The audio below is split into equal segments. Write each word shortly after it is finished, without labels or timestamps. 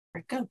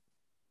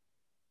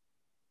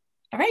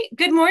All right.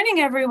 Good morning,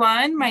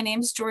 everyone. My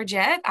name is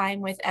Georgette. I'm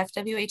with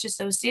FWH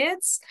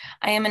Associates.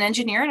 I am an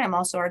engineer and I'm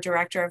also our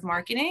director of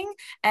marketing.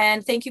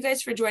 And thank you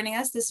guys for joining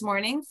us this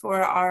morning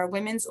for our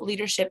Women's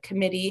Leadership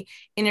Committee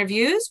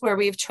interviews, where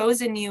we've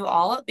chosen you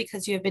all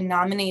because you have been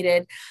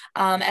nominated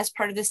as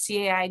part of the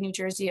CAI New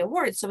Jersey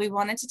Awards. So we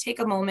wanted to take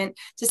a moment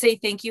to say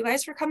thank you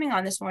guys for coming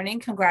on this morning.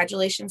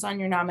 Congratulations on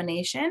your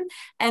nomination.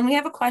 And we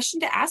have a question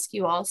to ask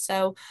you all.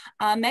 So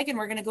Megan,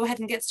 we're going to go ahead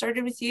and get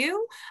started with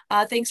you.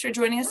 Thanks for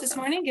joining us this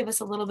morning. Give us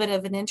a little bit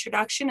of an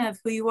introduction of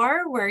who you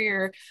are,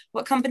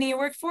 what company you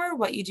work for,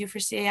 what you do for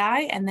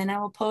CAI, and then I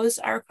will pose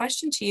our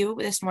question to you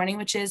this morning,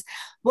 which is,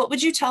 what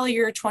would you tell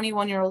your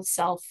 21-year-old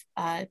self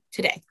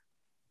today?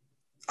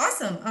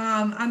 Awesome.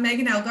 I'm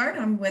Megan Elgard.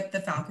 I'm with the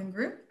Falcon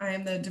Group. I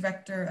am the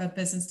Director of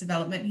Business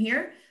Development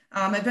here.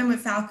 I've been with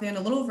Falcon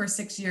a little over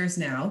 6 years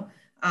now.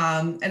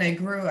 And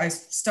I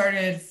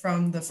started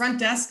from the front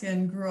desk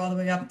and grew all the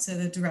way up to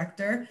the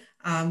director.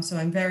 So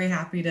I'm very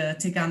happy to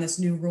take on this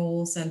new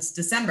role since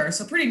December.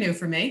 So pretty new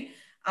for me.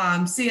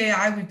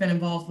 CAI, we've been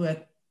involved with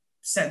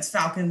since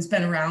Falcon's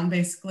been around,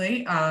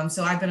 basically.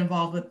 So I've been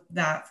involved with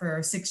that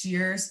for 6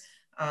 years.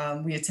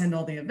 We attend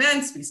all the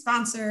events, we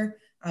sponsor,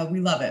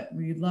 we love it.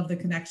 We love the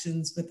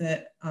connections with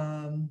it.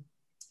 And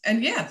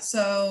yeah,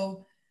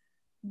 so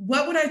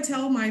what would I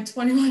tell my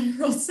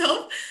 21-year-old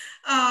self?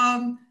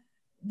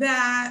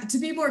 That to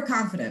be more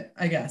confident,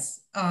 I guess.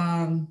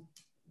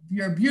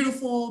 You're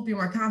beautiful, be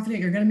more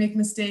confident, you're gonna make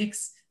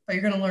mistakes, but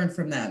you're gonna learn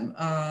from them.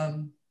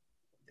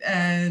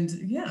 And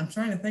yeah, I'm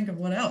trying to think of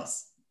what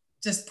else.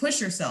 Just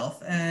push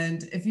yourself.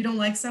 And if you don't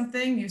like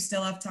something, you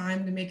still have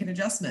time to make an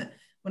adjustment.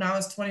 When I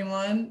was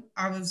 21,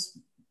 I was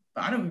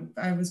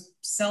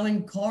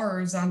selling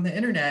cars on the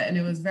internet and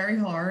it was very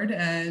hard.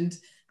 And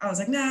I was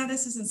like, nah,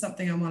 this isn't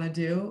something I wanna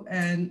do.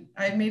 And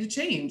I made a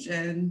change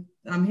and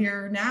I'm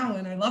here now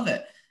and I love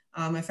it.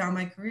 I found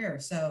my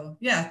career. So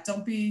yeah,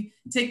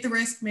 take the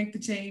risk, make the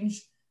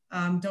change.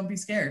 Don't be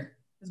scared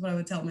is what I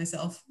would tell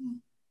myself.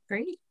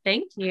 Great,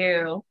 thank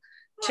you.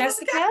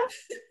 Jessica?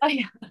 Oh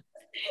yeah.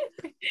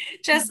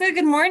 Jessica,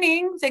 good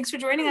morning. Thanks for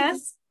joining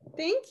us.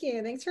 Thank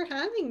you, thanks for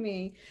having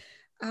me.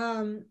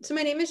 So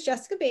my name is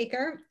Jessica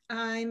Baker.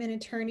 I'm an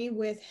attorney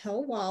with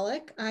Hill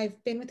Wallack.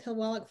 I've been with Hill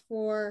Wallack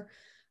for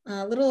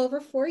a little over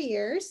 4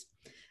 years.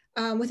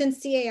 Within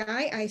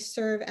CAI, I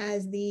serve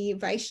as the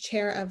vice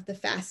chair of the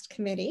FAST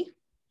committee.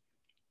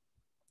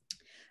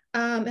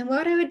 And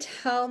what I would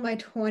tell my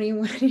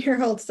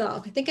 21-year-old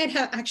self, I think I'd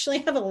actually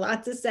have a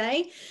lot to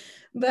say,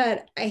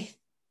 but I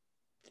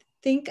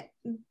think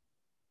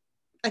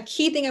a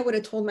key thing I would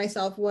have told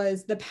myself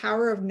was the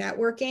power of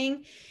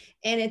networking.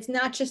 And it's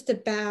not just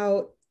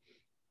about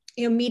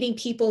meeting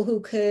people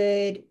who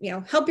could,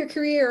 help your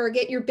career or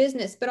get your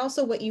business, but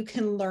also what you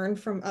can learn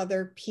from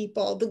other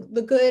people,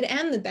 the good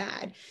and the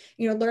bad.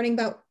 Learning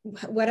about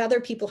what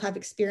other people have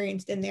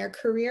experienced in their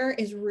career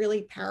is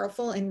really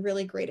powerful and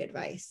really great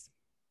advice.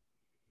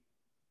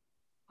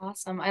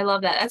 Awesome. I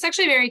love that. That's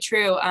actually very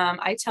true.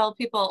 I tell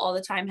people all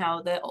the time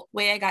how the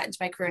way I got into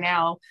my career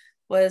now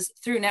was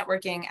through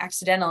networking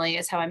accidentally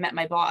is how I met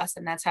my boss.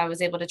 And that's how I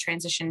was able to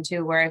transition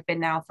to where I've been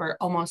now for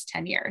almost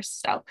 10 years.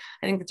 So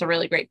I think that's a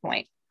really great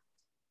point.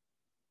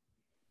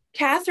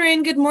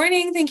 Katherine, good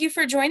morning. Thank you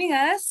for joining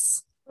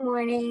us. Good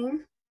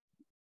morning.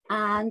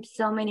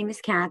 So my name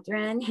is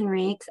Katherine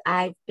Henriques.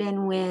 I've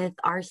been with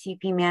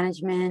RCP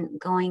Management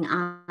going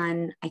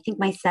on, I think,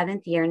 my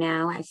 7th year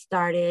now. I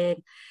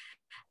started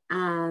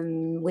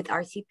with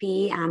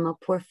RCP. I'm a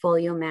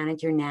portfolio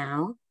manager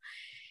now.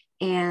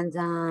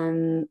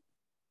 And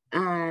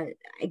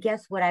I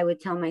guess what I would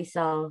tell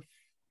myself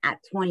at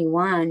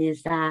 21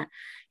 is that,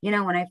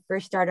 when I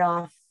first started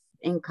off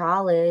in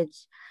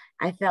college,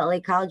 I felt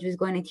like college was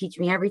going to teach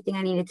me everything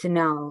I needed to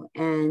know.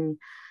 And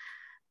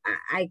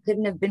I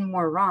couldn't have been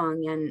more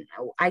wrong. And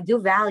I do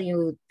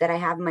value that I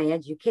have my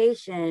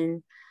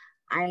education.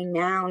 I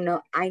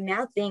now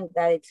think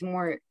that it's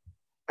more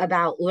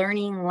about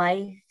learning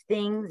life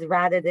things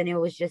rather than it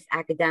was just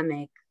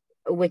academic,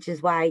 which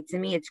is why to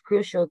me, it's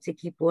crucial to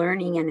keep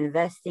learning and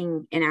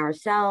investing in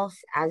ourselves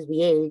as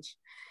we age,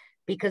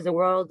 because the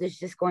world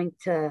is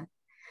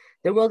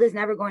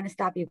never going to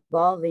stop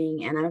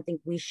evolving. And I don't think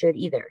we should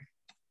either.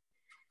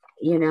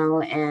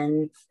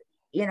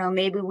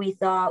 Maybe we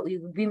thought we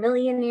would be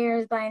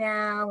millionaires by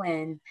now.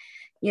 And,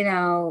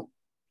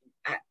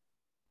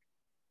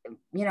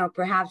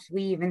 perhaps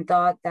we even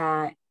thought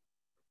that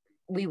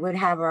we would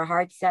have our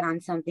hearts set on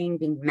something,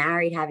 being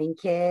married, having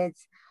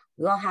kids.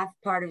 We all have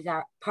part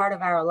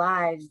of our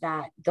lives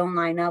that don't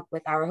line up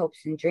with our hopes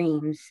and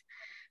dreams.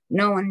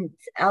 No one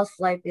else's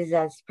life is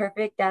as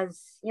perfect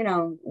as,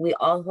 we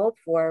all hope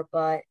for,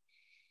 but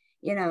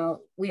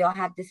we all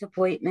have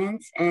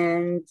disappointments.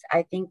 And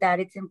I think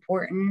that it's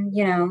important,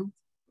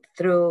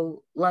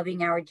 through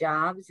loving our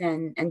jobs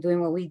and doing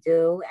what we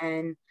do.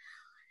 And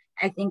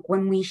I think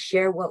when we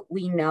share what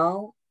we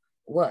know,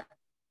 what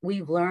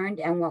we've learned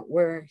and what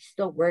we're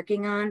still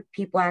working on,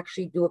 people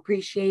actually do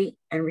appreciate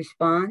and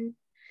respond.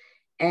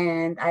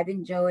 And I've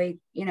enjoyed,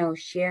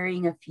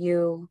 sharing a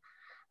few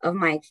of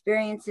my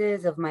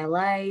experiences of my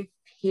life,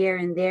 here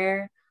and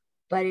there,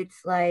 but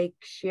it's like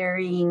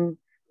sharing,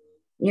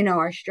 you know,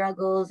 our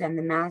struggles and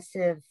the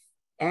massive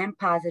and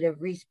positive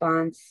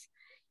response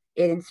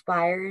it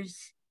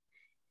inspires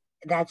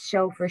that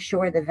show for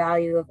sure the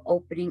value of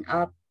opening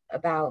up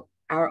about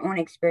our own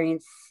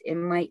experience. It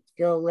might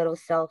feel a little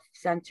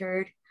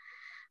self-centered,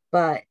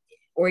 but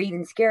or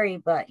even scary,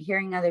 but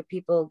hearing other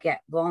people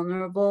get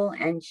vulnerable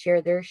and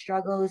share their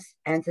struggles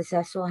and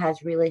successful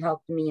has really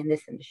helped me in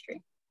this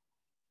industry.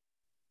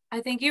 I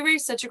think you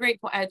raised such a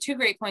great point. Two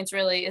great points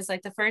really is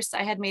like the first,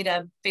 I had made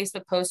a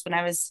Facebook post when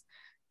I was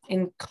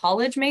in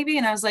college maybe,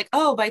 and I was like,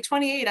 oh, by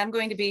 28 I'm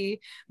going to be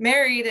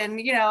married, and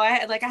you know, I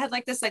had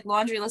this like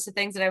laundry list of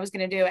things that I was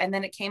going to do, and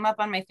then it came up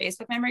on my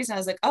Facebook memories and I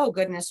was like, oh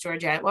goodness,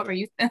 Georgette, what were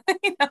you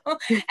you know?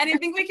 And I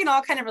think we can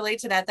all kind of relate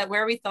to that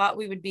where we thought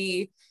we would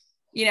be,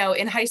 you know,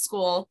 in high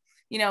school,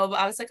 you know,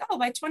 I was like, oh,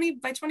 by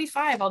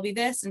 25 I'll be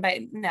this, and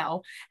by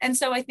no. And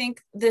so I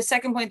think the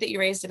second point that you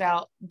raised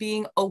about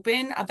being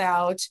open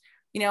about,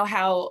 you know,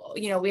 how,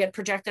 you know, we had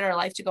projected our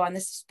life to go on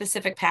this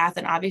specific path,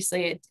 and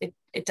obviously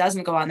it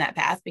doesn't go on that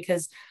path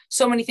because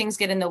so many things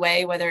get in the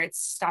way, whether it's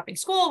stopping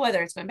school,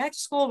 whether it's going back to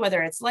school,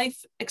 whether it's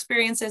life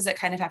experiences that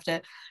kind of you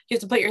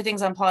have to put your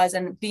things on pause,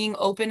 and being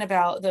open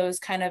about those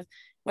kind of,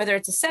 whether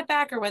it's a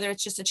setback or whether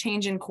it's just a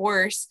change in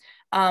course,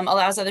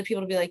 allows other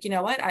people to be like, you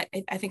know what,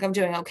 I think I'm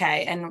doing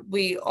okay. And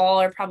we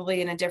all are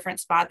probably in a different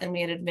spot than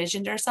we had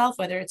envisioned ourselves,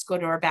 whether it's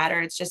good or bad,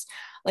 or it's just,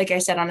 like I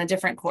said, on a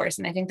different course.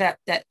 And I think that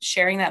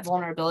sharing that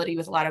vulnerability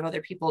with a lot of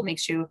other people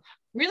makes you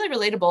really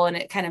relatable, and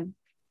it kind of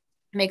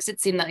makes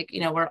it seem like,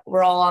 you know,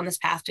 we're all on this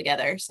path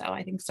together. So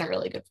I think it's a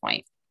really good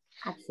point.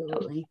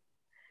 Absolutely.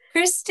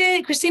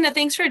 Kristina,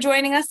 thanks for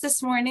joining us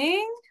this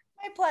morning.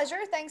 My pleasure.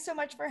 Thanks so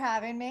much for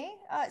having me.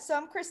 So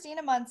I'm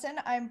Kristina Munson.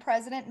 I'm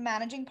president and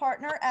managing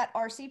partner at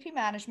RCP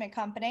Management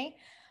Company.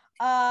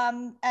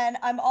 And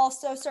I'm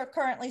also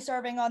currently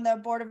serving on the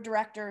board of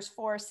directors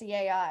for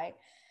CAI.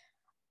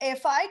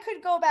 If I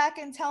could go back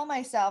and tell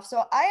myself,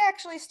 so I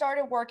actually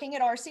started working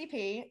at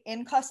RCP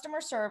in customer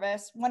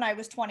service when I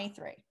was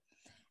 23.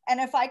 And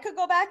if I could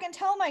go back and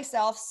tell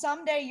myself,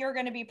 someday you're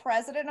going to be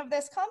president of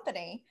this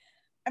company,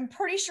 I'm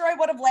pretty sure I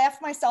would have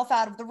laughed myself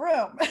out of the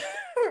room,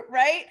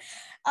 right?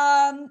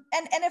 And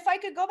if I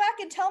could go back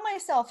and tell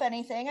myself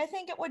anything, I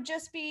think it would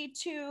just be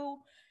to,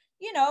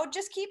 you know,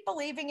 just keep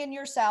believing in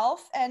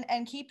yourself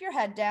and keep your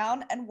head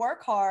down and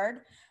work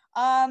hard,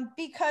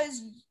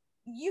 because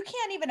you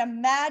can't even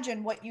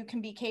imagine what you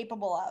can be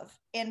capable of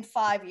in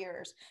 5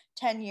 years,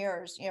 10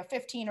 years, you know,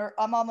 15, or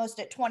I'm almost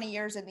at 20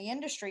 years in the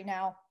industry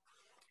now.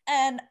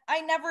 And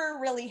I never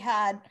really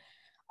had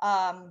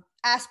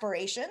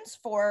aspirations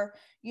for,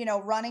 you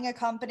know, running a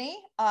company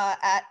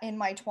in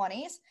my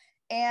 20s.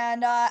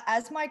 And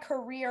as my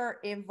career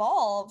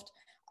evolved,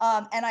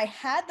 and I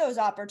had those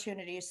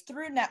opportunities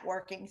through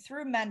networking,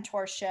 through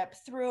mentorship,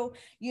 through,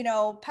 you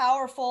know,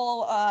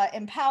 powerful,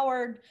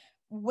 empowered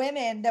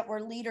women that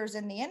were leaders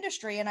in the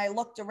industry. And I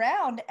looked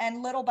around,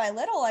 and little by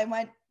little, I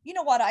went, you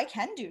know what, I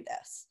can do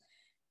this.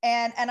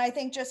 And I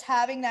think just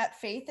having that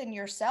faith in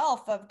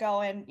yourself of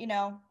going, you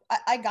know,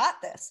 I got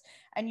this,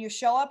 and you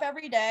show up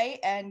every day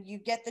and you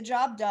get the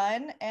job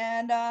done.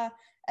 And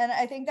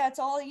I think that's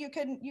all you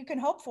can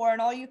hope for,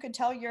 and all you can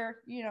tell your,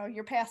 you know,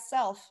 your past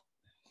self.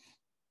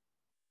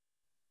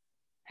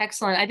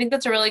 Excellent. I think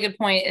that's a really good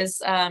point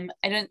is, I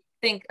don't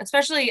think,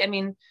 especially, I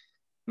mean,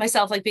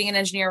 myself, like being an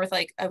engineer with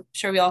like, I'm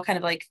sure we all kind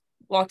of like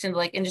walked into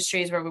like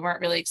industries where we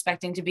weren't really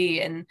expecting to be.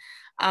 And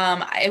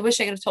I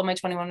wish I could have told my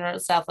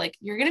 21-year-old self, like,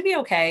 you're going to be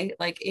okay.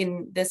 Like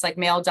in this like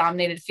male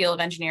dominated field of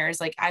engineers,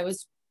 like I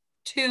was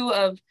two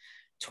of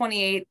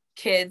 28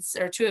 kids,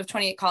 or two of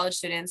 28 college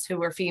students who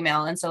were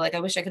female. And so like, I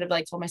wish I could have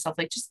like told myself,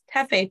 like, just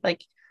have faith,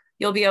 like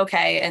you'll be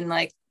okay. And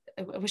like,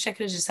 I wish I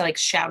could have just like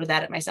shouted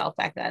that at myself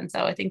back then.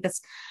 So I think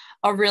that's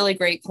a really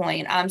great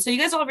point. So you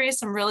guys all raised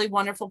some really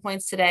wonderful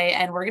points today,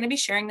 and we're going to be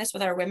sharing this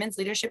with our Women's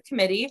Leadership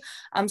Committee.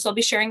 So I'll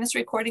be sharing this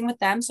recording with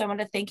them. So I want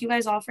to thank you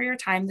guys all for your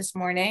time this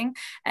morning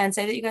and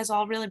say that you guys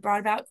all really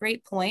brought about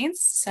great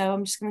points. So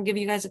I'm just going to give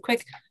you guys a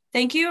quick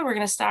thank you. We're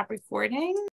going to stop recording.